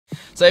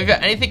So if you're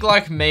anything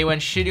like me when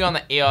shooting on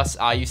the EOS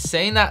R, you've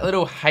seen that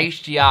little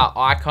HDR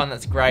icon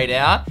that's grayed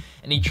out,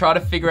 and you try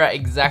to figure out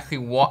exactly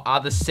what are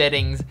the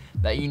settings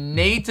that you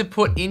need to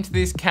put into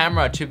this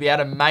camera to be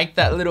able to make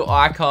that little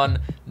icon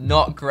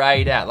not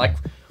grayed out. Like,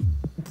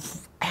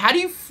 how do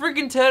you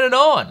freaking turn it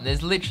on?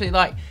 There's literally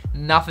like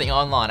nothing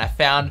online. I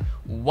found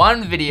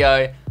one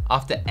video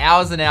after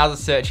hours and hours of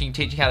searching,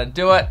 teaching how to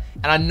do it.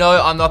 And I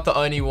know I'm not the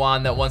only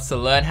one that wants to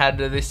learn how to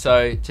do this.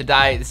 So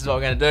today, this is what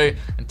we're gonna do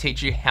and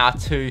teach you how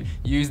to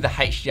use the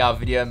HDR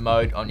video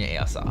mode on your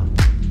EOS R.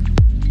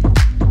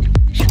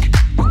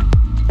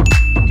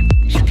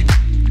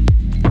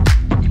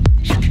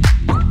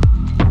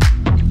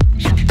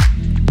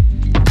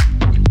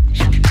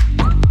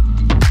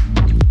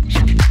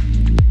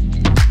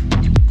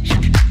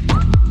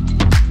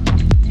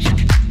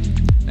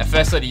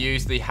 Firstly, to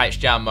use the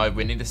HDR mode,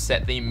 we need to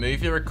set the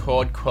movie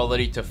record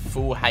quality to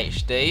full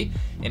HD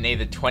in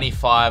either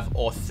 25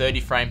 or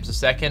 30 frames per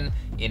second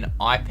in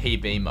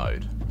IPB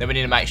mode. Then we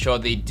need to make sure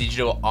the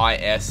digital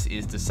IS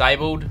is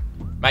disabled.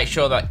 Make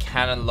sure that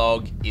Canon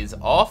log is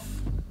off.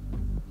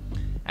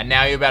 And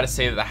now you're about to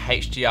see that the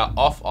HDR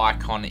off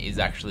icon is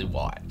actually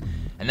white.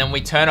 And then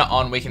we turn it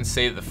on, we can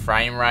see that the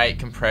frame rate,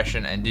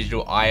 compression, and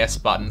digital IS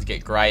buttons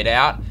get grayed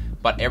out,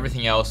 but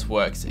everything else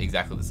works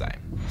exactly the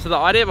same. So the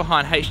idea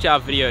behind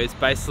HDR video is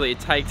basically it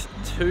takes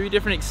two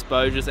different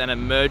exposures and it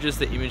merges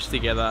the image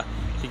together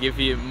to give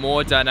you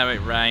more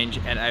dynamic range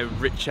and a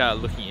richer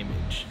looking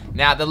image.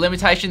 Now the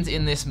limitations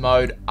in this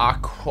mode are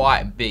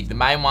quite big. The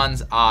main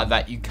ones are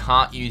that you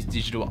can't use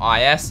digital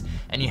IS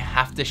and you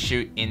have to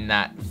shoot in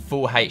that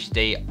full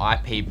HD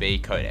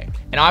IPB codec.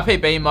 An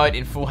IPB mode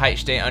in full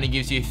HD only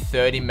gives you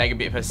 30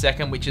 megabit per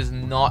second, which is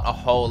not a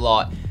whole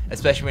lot,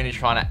 especially when you're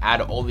trying to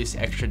add all this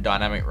extra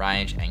dynamic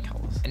range and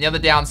colors. And the other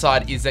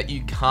downside is that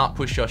you can't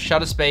push your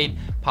shutter speed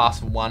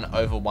past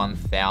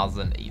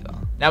 1/1000 either.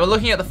 Now we're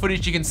looking at the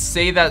footage, you can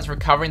see that it's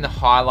recovering the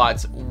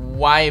highlights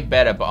way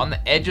better, but on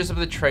the edges of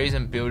the trees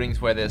and buildings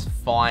where there's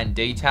fine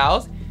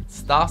details, it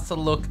starts to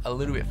look a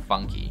little bit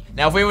funky.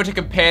 Now if we were to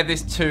compare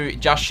this to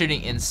just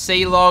shooting in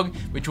C-Log,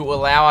 which will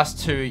allow us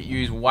to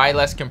use way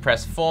less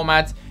compressed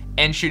formats,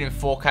 and shoot in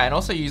 4K and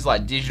also use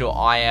like digital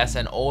IS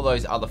and all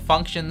those other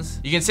functions,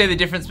 you can see the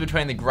difference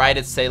between the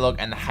graded C-Log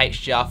and the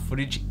HDR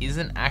footage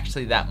isn't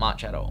actually that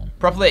much at all.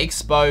 Properly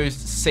exposed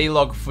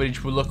C-Log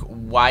footage will look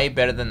way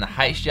better than the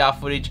HDR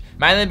footage,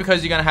 mainly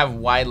because you're gonna have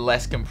way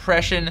less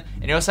compression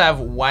and you also have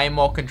way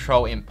more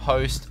control in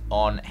post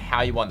on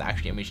how you want the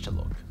actual image to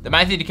look. The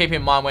main thing to keep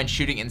in mind when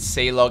shooting in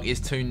C-Log is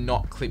to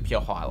not clip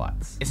your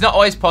highlights. It's not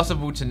always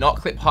possible to not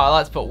clip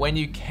highlights, but when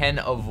you can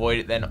avoid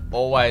it, then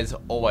always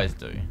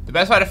do. The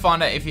best way to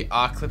find out if you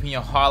are clipping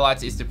your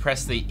highlights is to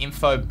press the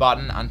info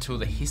button until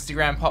the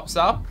histogram pops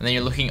up, and then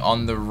you're looking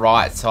on the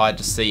right side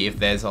to see if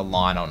there's a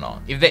line or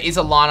not. If there is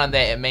a line on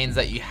there, it means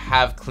that you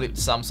have clipped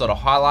some sort of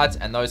highlights,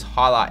 and those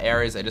highlight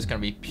areas are just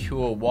gonna be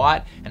pure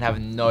white and have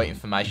no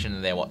information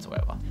in there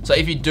whatsoever. So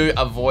if you do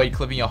avoid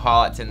clipping your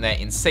highlights in there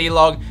in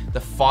C-Log, the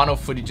final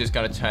footage is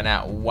gonna turn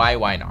out way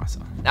nicer.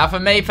 Now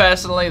for me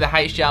personally, the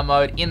HDR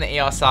mode in the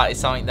EOS R is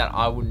something that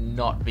I would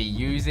not be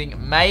using.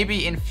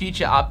 Maybe in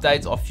future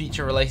updates or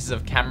future releases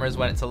of cameras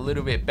when it's a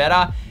little bit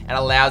better and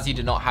allows you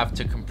to not have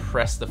to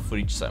compress the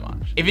footage so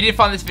much. If you did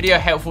find this video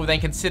helpful, then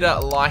consider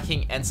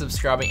liking and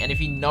subscribing. And if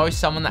you know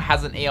someone that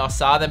has an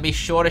EOS R, then be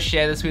sure to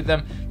share this with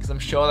them, because I'm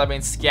sure they've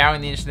been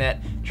scouring the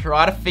internet,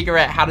 try to figure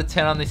out how to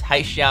turn on this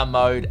HDR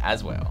mode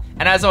as well.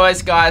 And as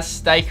always guys,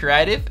 stay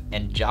creative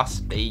and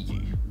just be you.